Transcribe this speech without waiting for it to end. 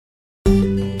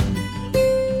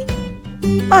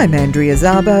I'm Andrea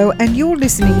Szabo, and you're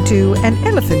listening to an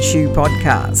Elephant Shoe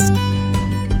podcast.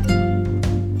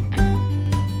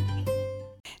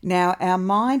 Now, our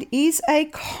mind is a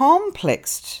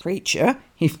complex creature,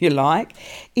 if you like.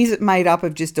 Is it made up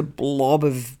of just a blob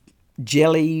of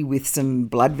jelly with some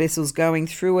blood vessels going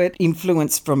through it,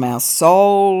 influence from our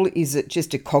soul? Is it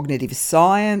just a cognitive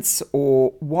science,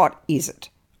 or what is it?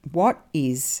 What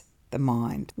is the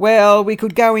mind? Well, we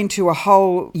could go into a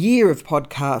whole year of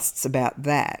podcasts about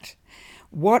that.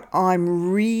 What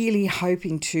I'm really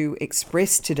hoping to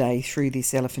express today through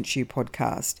this Elephant Shoe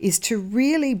podcast is to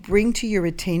really bring to your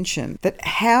attention that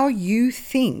how you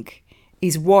think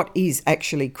is what is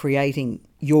actually creating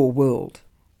your world.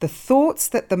 The thoughts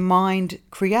that the mind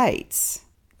creates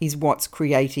is what's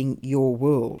creating your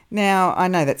world. Now, I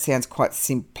know that sounds quite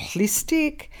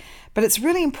simplistic, but it's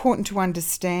really important to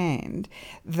understand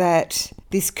that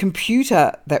this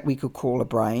computer that we could call a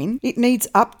brain, it needs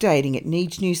updating, it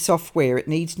needs new software, it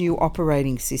needs new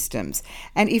operating systems.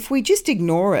 And if we just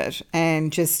ignore it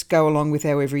and just go along with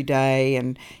our everyday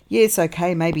and yes,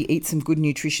 okay, maybe eat some good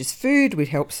nutritious food, which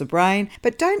helps the brain,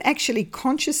 but don't actually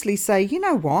consciously say, you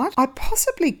know what, I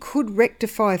possibly could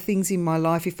rectify things in my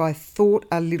life if I thought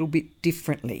a little bit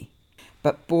differently.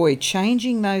 But boy,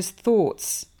 changing those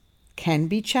thoughts can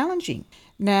be challenging.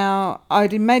 Now,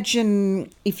 I'd imagine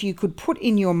if you could put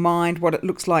in your mind what it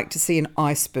looks like to see an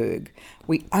iceberg.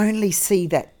 We only see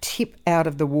that tip out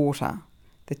of the water,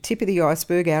 the tip of the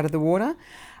iceberg out of the water.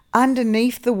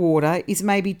 Underneath the water is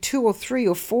maybe 2 or 3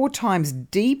 or 4 times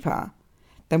deeper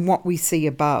than what we see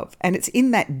above. And it's in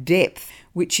that depth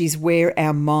which is where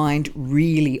our mind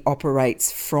really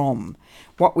operates from.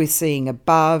 What we're seeing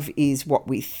above is what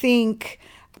we think,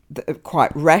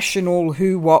 quite rational,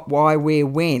 who, what, why, where,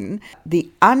 when.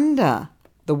 The under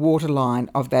the waterline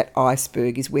of that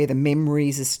iceberg is where the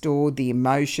memories are stored, the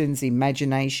emotions, the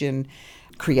imagination,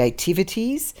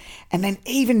 creativities. And then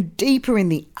even deeper in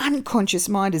the unconscious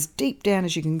mind, as deep down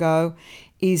as you can go,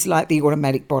 is like the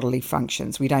automatic bodily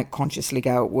functions. We don't consciously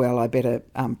go, well, I better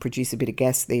produce a bit of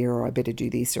gas there, or I better do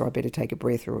this, or I better take a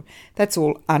breath, or that's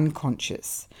all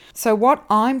unconscious. So what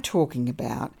I'm talking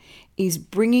about is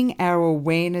bringing our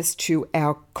awareness to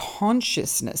our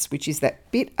consciousness, which is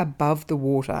that bit above the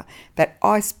water, that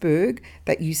iceberg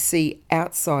that you see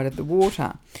outside of the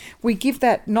water. We give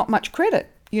that not much credit.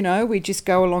 You know, we just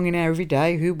go along in our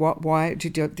everyday, who, what, why,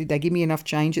 did they give me enough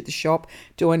change at the shop?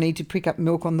 Do I need to pick up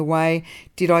milk on the way?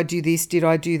 Did I do this? Did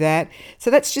I do that?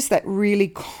 So that's just that really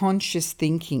conscious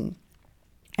thinking.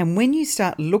 And when you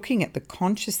start looking at the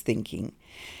conscious thinking,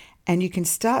 and you can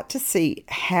start to see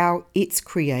how it's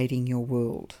creating your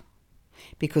world.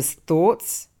 Because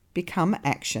thoughts become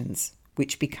actions,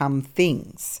 which become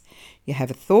things. You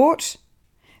have a thought,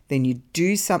 then you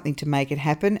do something to make it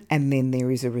happen, and then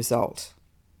there is a result.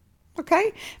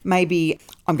 Okay, maybe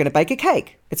I'm going to bake a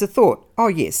cake. It's a thought. Oh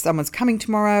yes, someone's coming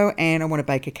tomorrow and I want to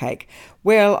bake a cake.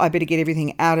 Well, I better get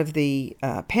everything out of the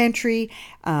pantry,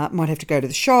 might have to go to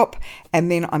the shop, and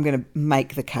then I'm going to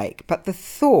make the cake. But the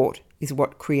thought is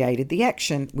what created the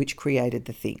action, which created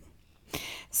the thing.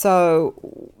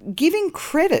 So giving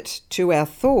credit to our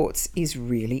thoughts is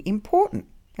really important.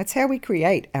 That's how we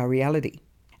create our reality.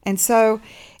 And so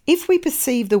if we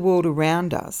perceive the world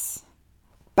around us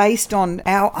based on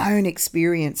our own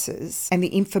experiences and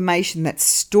the information that's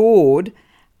stored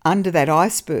under that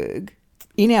iceberg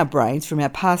in our brains from our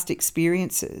past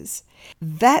experiences,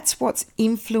 that's what's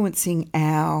influencing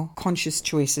our conscious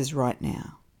choices right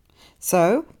now.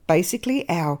 So basically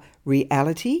our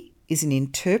reality is an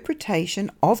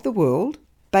interpretation of the world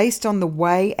based on the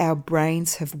way our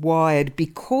brains have wired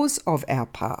because of our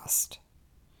past.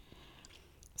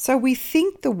 So we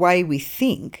think the way we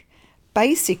think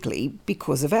basically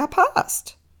because of our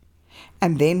past.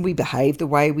 And then we behave the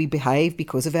way we behave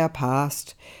because of our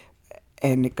past.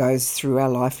 And it goes through our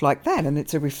life like that. And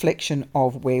it's a reflection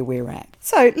of where we're at.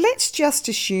 So let's just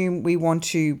assume we want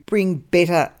to bring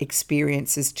better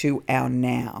experiences to our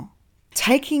now.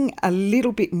 Taking a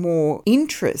little bit more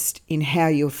interest in how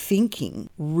you're thinking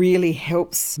really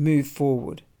helps move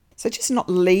forward. So just not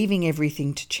leaving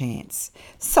everything to chance.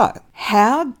 So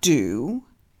how do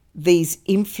these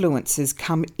influences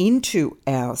come into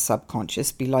our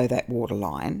subconscious below that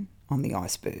waterline on the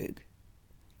iceberg?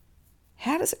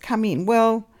 How does it come in?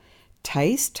 Well,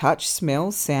 taste, touch,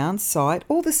 smell, sound, sight,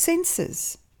 all the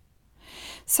senses.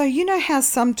 So you know how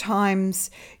sometimes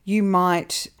you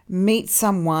might meet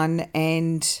someone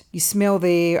and you smell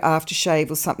their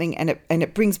aftershave or something and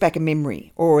it brings back a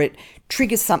memory, or it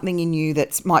triggers something in you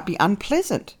that might be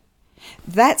unpleasant.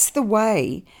 That's the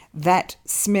way that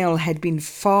smell had been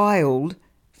filed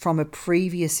from a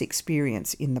previous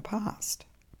experience in the past.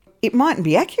 It mightn't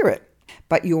be accurate,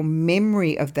 but your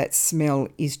memory of that smell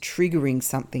is triggering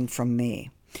something from there.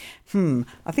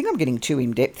 I think I'm getting too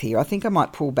in depth here. I think I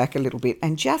might pull back a little bit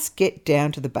and just get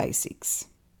down to the basics.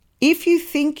 If you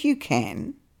think you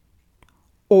can,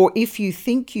 or if you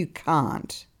think you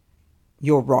can't,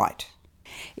 you're right.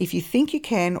 If you think you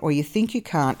can or you think you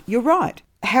can't, you're right.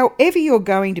 However you're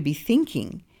going to be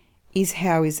thinking is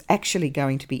how is actually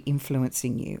going to be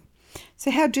influencing you.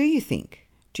 So how do you think?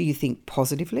 Do you think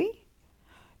positively?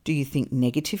 Do you think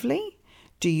negatively?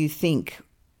 Do you think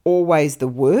always the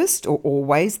worst or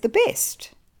always the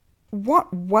best?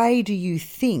 What way do you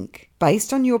think,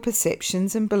 based on your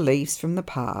perceptions and beliefs from the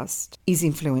past, is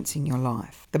influencing your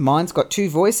life? The mind's got two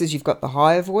voices. You've got the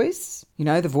higher voice,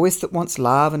 the voice that wants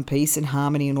love and peace and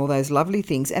harmony and all those lovely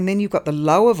things. And then you've got the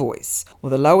lower voice, or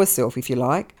the lower self, if you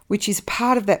like, which is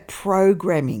part of that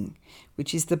programming,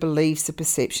 which is the beliefs, the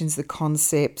perceptions, the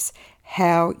concepts.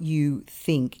 How you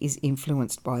think is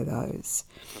influenced by those.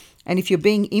 And if you're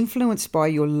being influenced by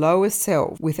your lower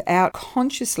self without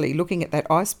consciously looking at that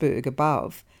iceberg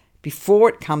above before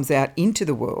it comes out into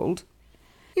the world,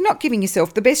 you're not giving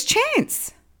yourself the best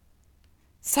chance.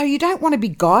 So you don't want to be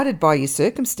guided by your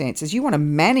circumstances. You want to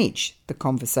manage the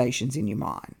conversations in your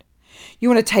mind. You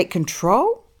want to take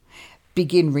control,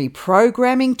 begin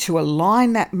reprogramming to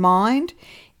align that mind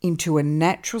into a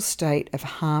natural state of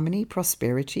harmony,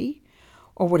 prosperity,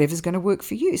 or whatever's going to work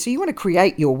for you. So you want to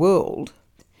create your world.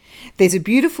 There's a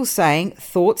beautiful saying,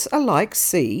 thoughts are like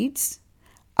seeds.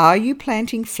 Are you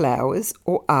planting flowers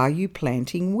or are you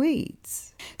planting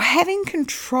weeds? Having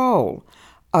control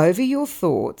over your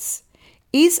thoughts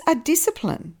is a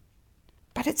discipline,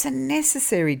 but it's a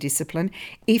necessary discipline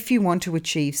if you want to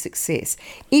achieve success,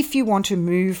 if you want to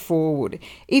move forward,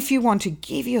 if you want to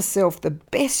give yourself the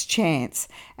best chance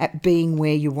at being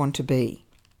where you want to be.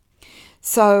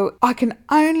 So I can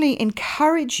only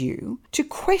encourage you to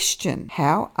question,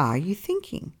 how are you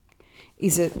thinking?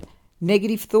 Is it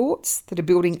negative thoughts that are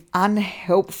building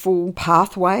unhelpful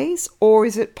pathways, or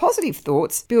is it positive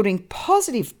thoughts building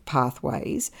positive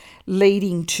pathways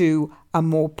leading to a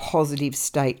more positive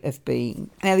state of being?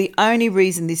 Now, the only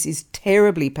reason this is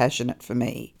terribly passionate for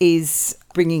me is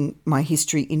bringing my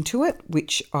history into it,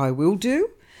 which I will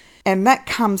do. And that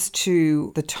comes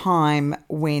to the time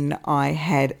when I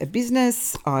had a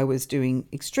business. I was doing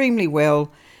extremely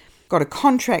well, got a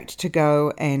contract to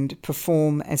go and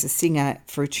perform as a singer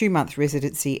for a 2-month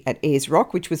residency at Ayers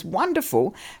Rock, which was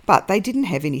wonderful, but they didn't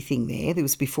have anything there. It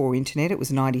was before internet. It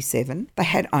was 97. They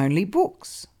had only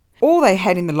books. All they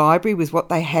had in the library was what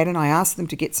they had, and I asked them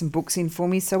to get some books in for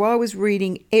me. So I was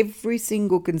reading every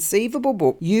single conceivable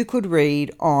book you could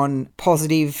read on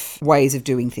positive ways of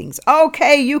doing things.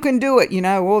 Okay, you can do it.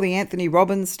 All the Anthony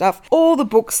Robbins stuff, all the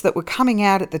books that were coming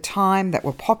out at the time that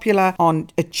were popular on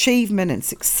achievement and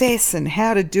success and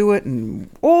how to do it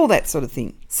and all that sort of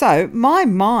thing. So my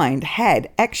mind had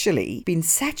actually been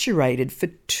saturated for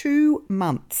 2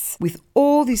 months with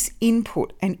all this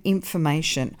input and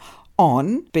information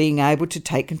on being able to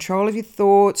take control of your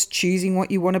thoughts, choosing what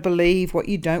you want to believe, what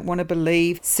you don't want to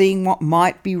believe, seeing what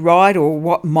might be right or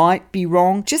what might be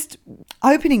wrong, just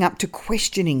opening up to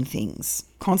questioning things.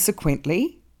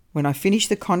 Consequently, when I finished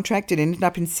the contract, it ended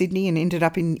up in Sydney and ended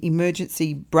up in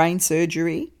emergency brain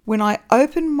surgery. When I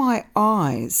opened my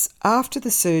eyes after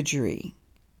the surgery,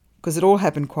 because it all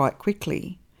happened quite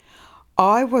quickly,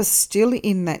 I was still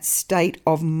in that state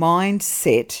of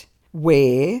mindset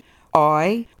where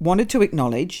I wanted to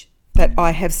acknowledge that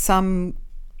I have some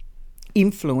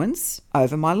influence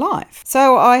over my life.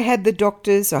 So I had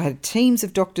teams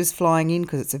of doctors flying in,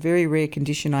 because it's a very rare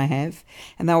condition I have,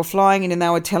 and they were flying in and they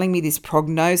were telling me this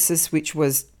prognosis, which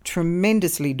was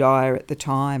tremendously dire at the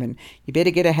time, and you better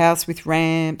get a house with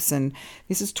ramps, and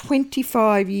this is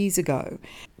 25 years ago.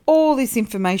 All this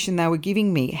information they were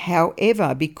giving me.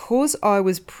 However, because I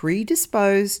was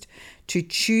predisposed to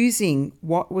choosing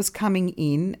what was coming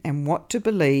in and what to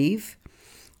believe,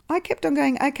 I kept on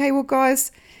going, okay, well,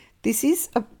 guys, this is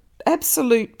an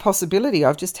absolute possibility.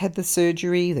 I've just had the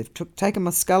surgery. They've taken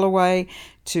my skull away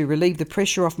to relieve the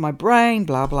pressure off my brain,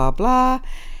 blah, blah, blah.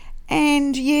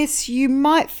 And yes, you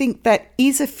might think that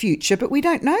is a future, but we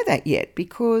don't know that yet,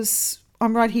 because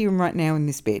I'm right here and right now in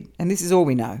this bed, and this is all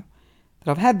we know.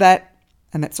 That I've had that,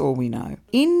 and that's all we know.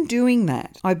 In doing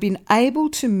that, I've been able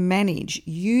to manage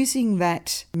using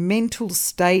that mental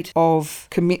state of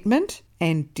commitment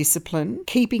and discipline,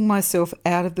 keeping myself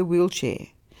out of the wheelchair.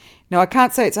 Now, I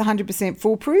can't say it's 100%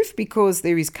 foolproof, because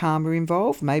there is karma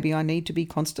involved. Maybe I need to be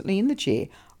constantly in the chair.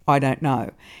 I don't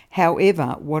know.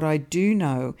 However, what I do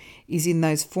know is in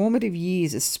those formative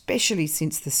years, especially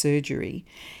since the surgery,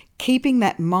 keeping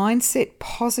that mindset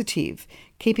positive,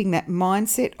 keeping that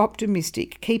mindset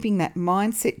optimistic, keeping that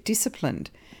mindset disciplined,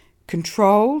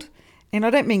 controlled. And I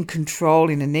don't mean control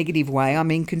in a negative way. I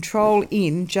mean control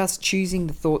in just choosing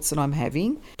the thoughts that I'm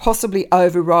having, possibly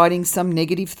overriding some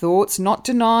negative thoughts, not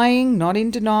denying, not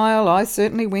in denial. I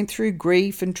certainly went through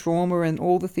grief and trauma and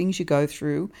all the things you go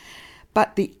through.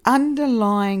 But the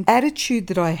underlying attitude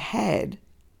that I had,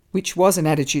 which was an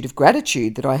attitude of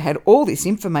gratitude that I had all this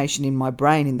information in my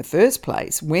brain in the first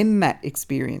place when that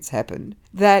experience happened,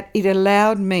 that it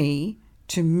allowed me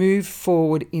to move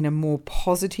forward in a more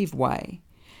positive way.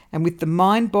 And with the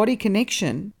mind-body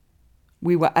connection,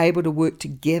 we were able to work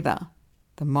together,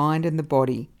 the mind and the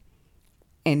body.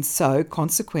 And so,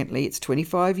 consequently, it's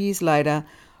 25 years later,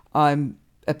 I'm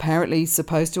apparently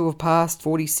supposed to have passed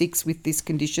 46 with this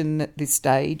condition at this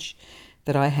stage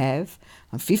that I have.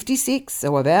 I'm 56,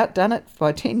 so I've outdone it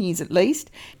by 10 years at least,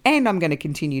 and I'm going to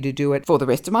continue to do it for the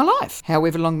rest of my life.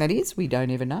 However long that is, we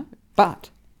don't ever know. But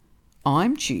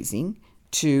I'm choosing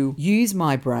to use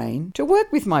my brain, to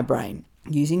work with my brain,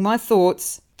 using my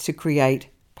thoughts to create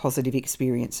positive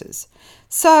experiences.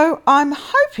 So I'm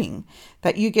hoping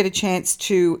that you get a chance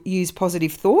to use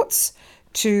positive thoughts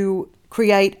to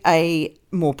create a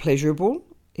more pleasurable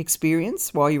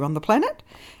experience while you're on the planet.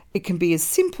 It can be as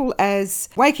simple as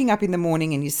waking up in the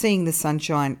morning and you're seeing the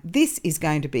sunshine. This is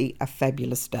going to be a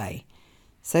fabulous day.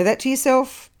 Say that to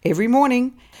yourself every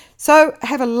morning. So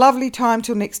have a lovely time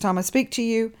till next time I speak to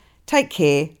you. Take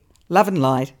care. Love and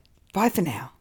light. Bye for now.